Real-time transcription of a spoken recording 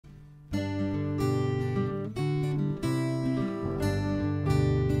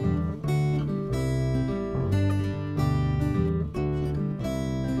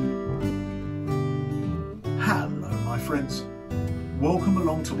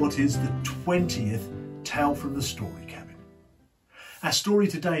along to what is the 20th Tale from the Story Cabin. Our story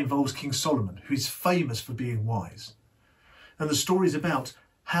today involves King Solomon, who is famous for being wise. And the story is about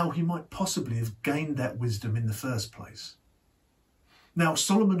how he might possibly have gained that wisdom in the first place. Now,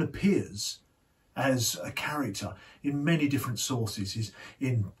 Solomon appears as a character in many different sources. He's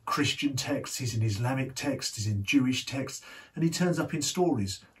in Christian texts, he's in Islamic texts, he's in Jewish texts, and he turns up in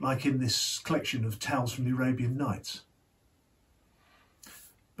stories like in this collection of Tales from the Arabian Nights.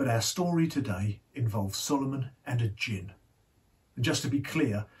 But our story today involves Solomon and a Djinn. And just to be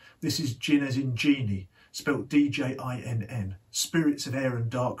clear, this is Djinn as in genie, spelt D-J-I-N-N, spirits of air and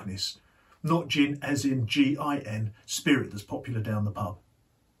darkness, not Djinn as in G-I-N, spirit that's popular down the pub.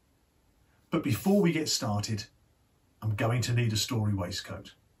 But before we get started, I'm going to need a story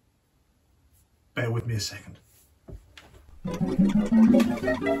waistcoat. Bear with me a second.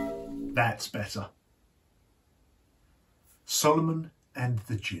 That's better. Solomon and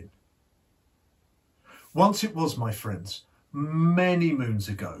the Djinn. Once it was, my friends, many moons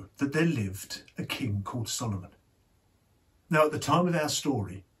ago, that there lived a king called Solomon. Now, at the time of our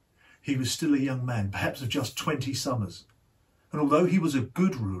story, he was still a young man, perhaps of just 20 summers. And although he was a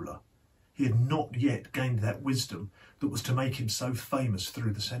good ruler, he had not yet gained that wisdom that was to make him so famous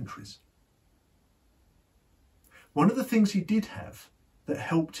through the centuries. One of the things he did have that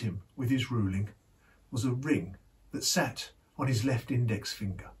helped him with his ruling was a ring that sat on his left index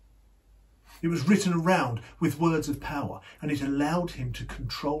finger. It was written around with words of power, and it allowed him to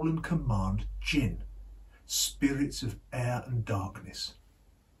control and command Djinn, spirits of air and darkness.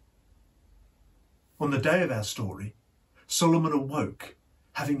 On the day of our story, Solomon awoke,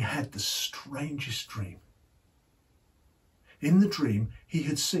 having had the strangest dream. In the dream, he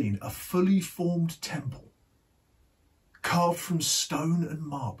had seen a fully formed temple, carved from stone and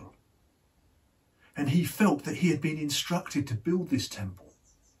marble, and he felt that he had been instructed to build this temple.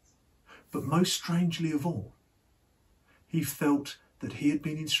 But most strangely of all, he felt that he had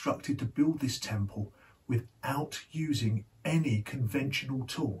been instructed to build this temple without using any conventional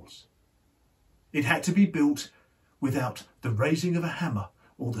tools. It had to be built without the raising of a hammer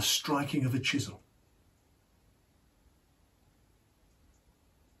or the striking of a chisel.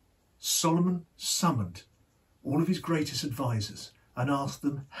 Solomon summoned all of his greatest advisors and asked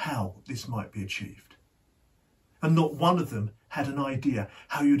them how this might be achieved. And not one of them had an idea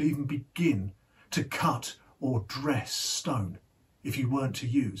how you'd even begin to cut or dress stone if you weren't to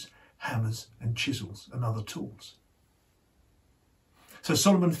use hammers and chisels and other tools. So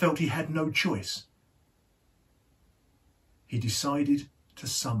Solomon felt he had no choice. He decided to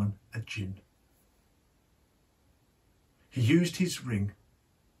summon a Djinn. He used his ring,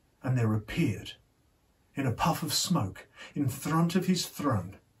 and there appeared, in a puff of smoke, in front of his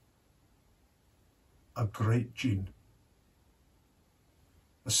throne, a great Djinn,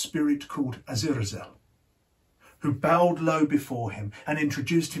 a spirit called Azirazel, who bowed low before him and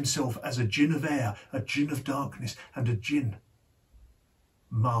introduced himself as a Djinn of air, a Djinn of darkness, and a Djinn,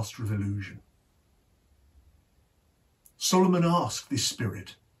 master of illusion. Solomon asked this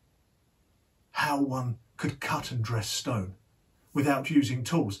spirit how one could cut and dress stone without using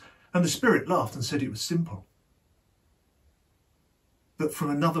tools, and the spirit laughed and said it was simple. That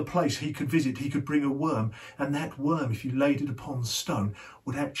from another place he could visit, he could bring a worm, and that worm, if you laid it upon stone,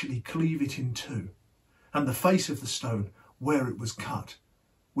 would actually cleave it in two, and the face of the stone, where it was cut,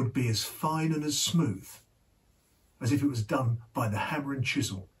 would be as fine and as smooth as if it was done by the hammer and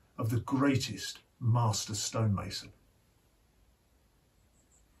chisel of the greatest master stonemason.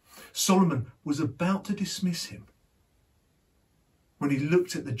 Solomon was about to dismiss him when he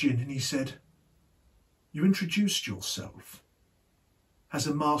looked at the Djinn and he said, "You introduced yourself as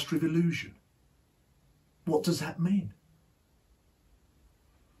a master of illusion. What does that mean?"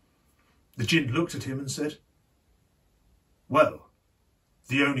 The Djinn looked at him and said, "Well,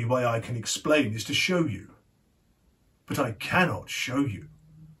 the only way I can explain is to show you. But I cannot show you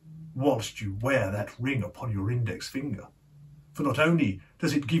whilst you wear that ring upon your index finger. For not only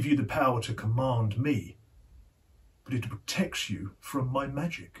does it give you the power to command me, but it protects you from my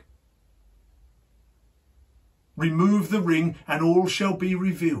magic. Remove the ring and all shall be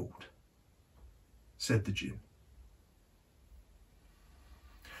revealed," said the Djinn.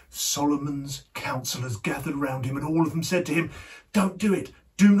 Solomon's counsellors gathered round him, and all of them said to him, "Don't do it.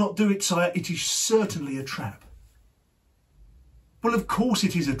 Do not do it, sire. It is certainly a trap." "Well, of course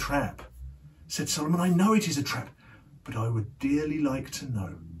it is a trap," said Solomon. "I know it is a trap, but I would dearly like to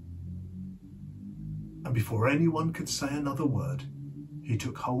know." And before anyone could say another word, he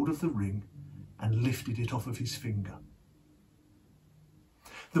took hold of the ring and lifted it off of his finger.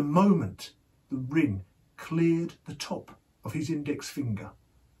 The moment the ring cleared the top of his index finger,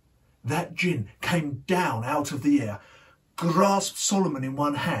 that Djinn came down out of the air, grasped Solomon in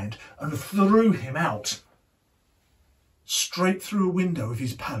one hand and threw him out, straight through a window of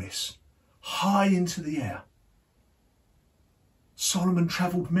his palace, high into the air. Solomon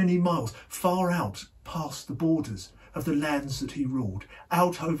travelled many miles, far out past the borders of the lands that he ruled,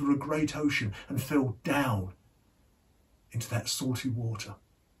 out over a great ocean, and fell down into that salty water.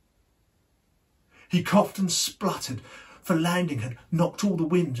 He coughed and spluttered, for landing had knocked all the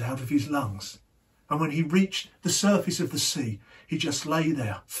wind out of his lungs. And when he reached the surface of the sea, he just lay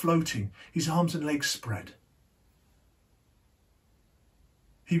there, floating, his arms and legs spread.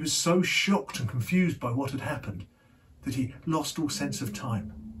 He was so shocked and confused by what had happened that he lost all sense of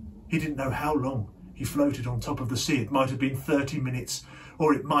time. He didn't know how long he floated on top of the sea. It might have been 30 minutes,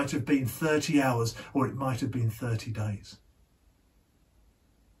 or it might have been 30 hours, or it might have been 30 days.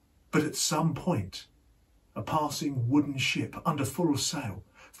 But at some point, a passing wooden ship under full sail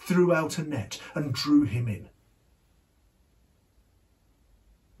threw out a net and drew him in.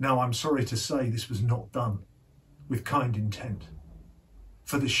 Now, I'm sorry to say this was not done with kind intent,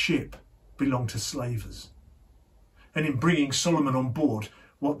 for the ship belonged to slavers. And in bringing Solomon on board,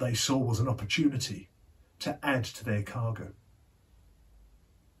 what they saw was an opportunity to add to their cargo.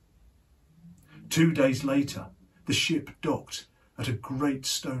 2 days later, the ship docked at a great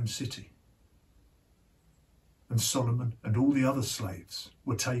stone city, and Solomon and all the other slaves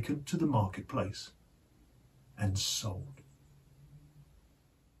were taken to the marketplace and sold.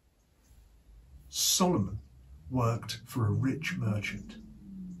 Solomon worked for a rich merchant.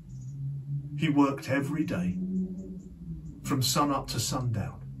 He worked every day, from sun up to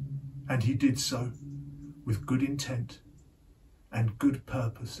sundown, and he did so with good intent and good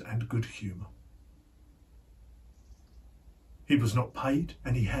purpose and good humour. He was not paid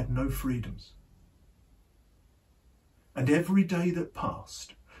and he had no freedoms. And every day that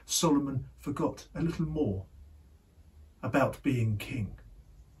passed, Solomon forgot a little more about being king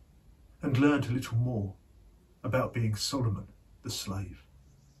and learned a little more about being Solomon the slave.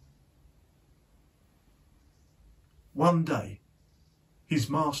 One day, his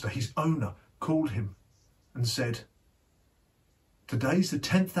master, his owner, called him and said, "Today's the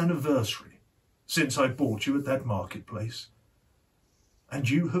 10th anniversary since I bought you at that marketplace, and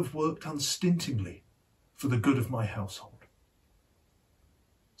you have worked unstintingly for the good of my household.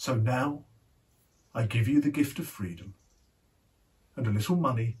 So now I give you the gift of freedom and a little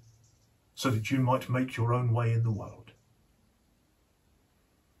money so that you might make your own way in the world."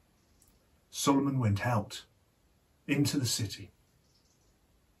 Solomon went out into the city,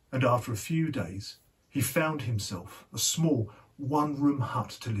 and after a few days he found himself a small one-room hut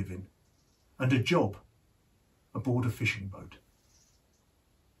to live in and a job aboard a fishing boat.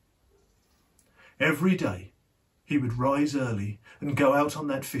 Every day he would rise early and go out on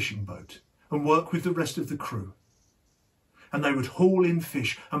that fishing boat and work with the rest of the crew, and they would haul in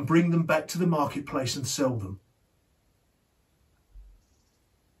fish and bring them back to the marketplace and sell them.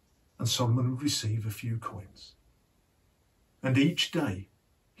 And Solomon would receive a few coins. And each day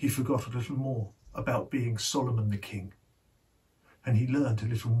he forgot a little more about being Solomon the king, and he learned a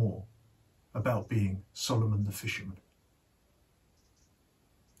little more about being Solomon the fisherman.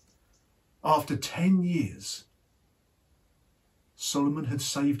 After 10 years, Solomon had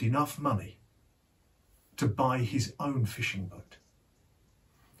saved enough money to buy his own fishing boat,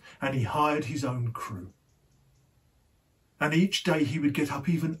 and he hired his own crew. And each day he would get up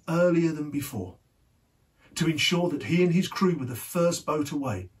even earlier than before to ensure that he and his crew were the first boat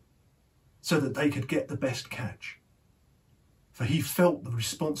away so that they could get the best catch. For he felt the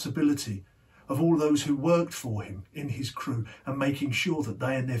responsibility of all those who worked for him in his crew and making sure that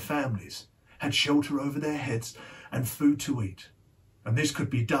they and their families had shelter over their heads and food to eat. And this could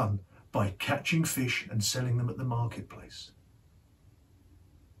be done by catching fish and selling them at the marketplace.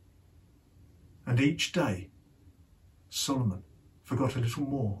 And each day, Solomon forgot a little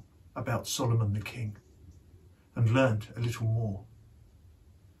more about Solomon the king and learned a little more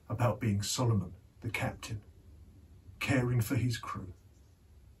about being Solomon the captain, caring for his crew,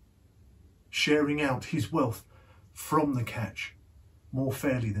 sharing out his wealth from the catch more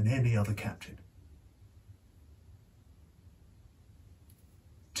fairly than any other captain.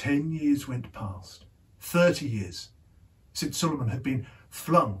 10 years went past, 30 years since Solomon had been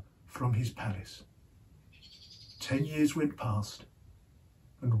flung from his palace. 10 years went past,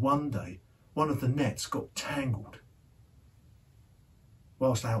 and one day one of the nets got tangled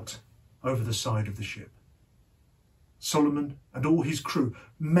whilst out over the side of the ship. Solomon and all his crew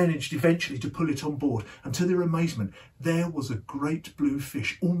managed eventually to pull it on board, and to their amazement, there was a great blue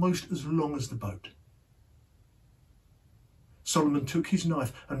fish almost as long as the boat. Solomon took his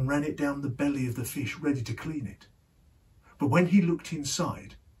knife and ran it down the belly of the fish, ready to clean it. But when he looked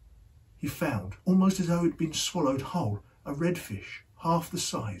inside, he found, almost as though it had been swallowed whole, a red fish, half the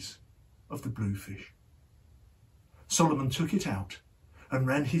size of the blue fish. Solomon took it out and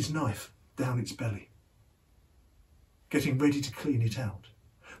ran his knife down its belly, getting ready to clean it out.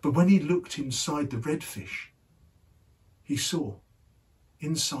 But when he looked inside the red fish, he saw,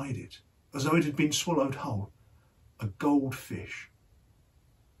 inside it, as though it had been swallowed whole, a goldfish,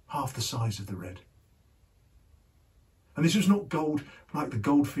 half the size of the red. And this was not gold like the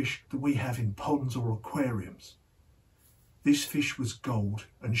goldfish that we have in ponds or aquariums. This fish was gold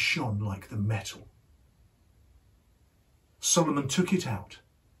and shone like the metal. Solomon took it out,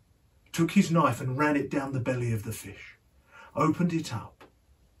 took his knife and ran it down the belly of the fish, opened it up,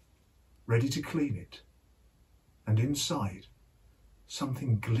 ready to clean it, and inside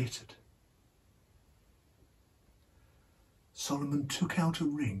something glittered. Solomon took out a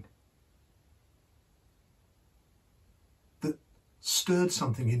ring that stirred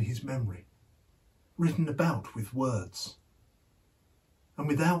something in his memory, written about with words. And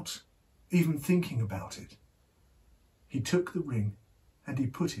without even thinking about it, he took the ring and he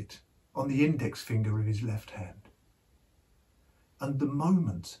put it on the index finger of his left hand. And the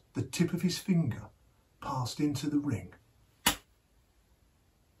moment the tip of his finger passed into the ring,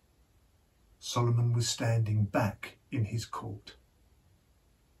 Solomon was standing back in his court,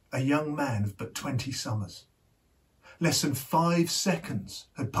 a young man of but 20 summers. Less than 5 seconds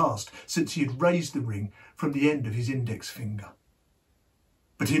had passed since he had raised the ring from the end of his index finger.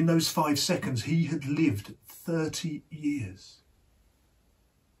 But in those 5 seconds he had lived 30 years.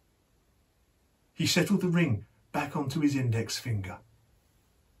 He settled the ring back onto his index finger,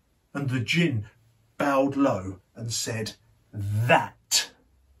 and the Djinn bowed low and said, "That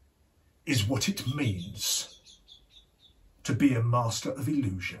is what it means to be a master of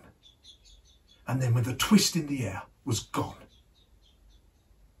illusion." And then with a twist in the air was gone.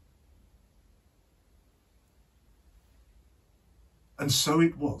 And so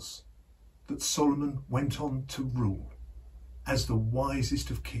it was that Solomon went on to rule as the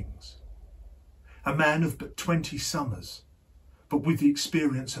wisest of kings, a man of but 20 summers, but with the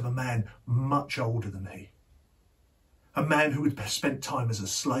experience of a man much older than he, a man who had spent time as a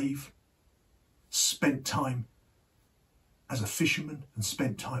slave, spent time as a fisherman, and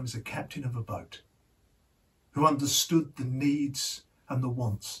spent time as a captain of a boat, who understood the needs and the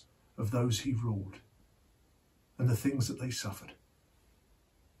wants of those he ruled and the things that they suffered.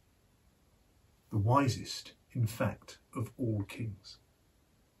 The wisest, in fact, of all kings.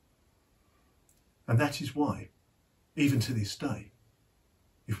 And that is why, even to this day,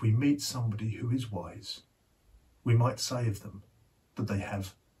 if we meet somebody who is wise, we might say of them that they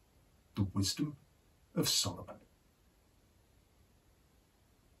have the wisdom of Solomon.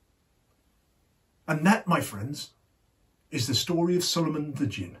 And that, my friends, is the story of Solomon the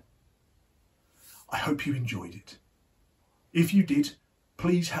Djinn. I hope you enjoyed it. If you did,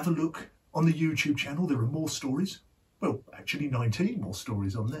 please have a look on the YouTube channel. There are more stories. Well, actually 19 more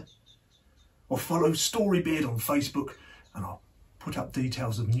stories on there. Or follow Storybeard on Facebook, and I'll put up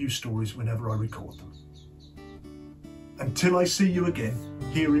details of new stories whenever I record them. Until I see you again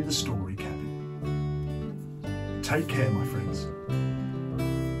here in the Story Cabin, take care, my friends,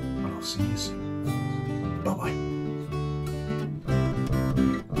 and I'll see you soon. Bye-bye.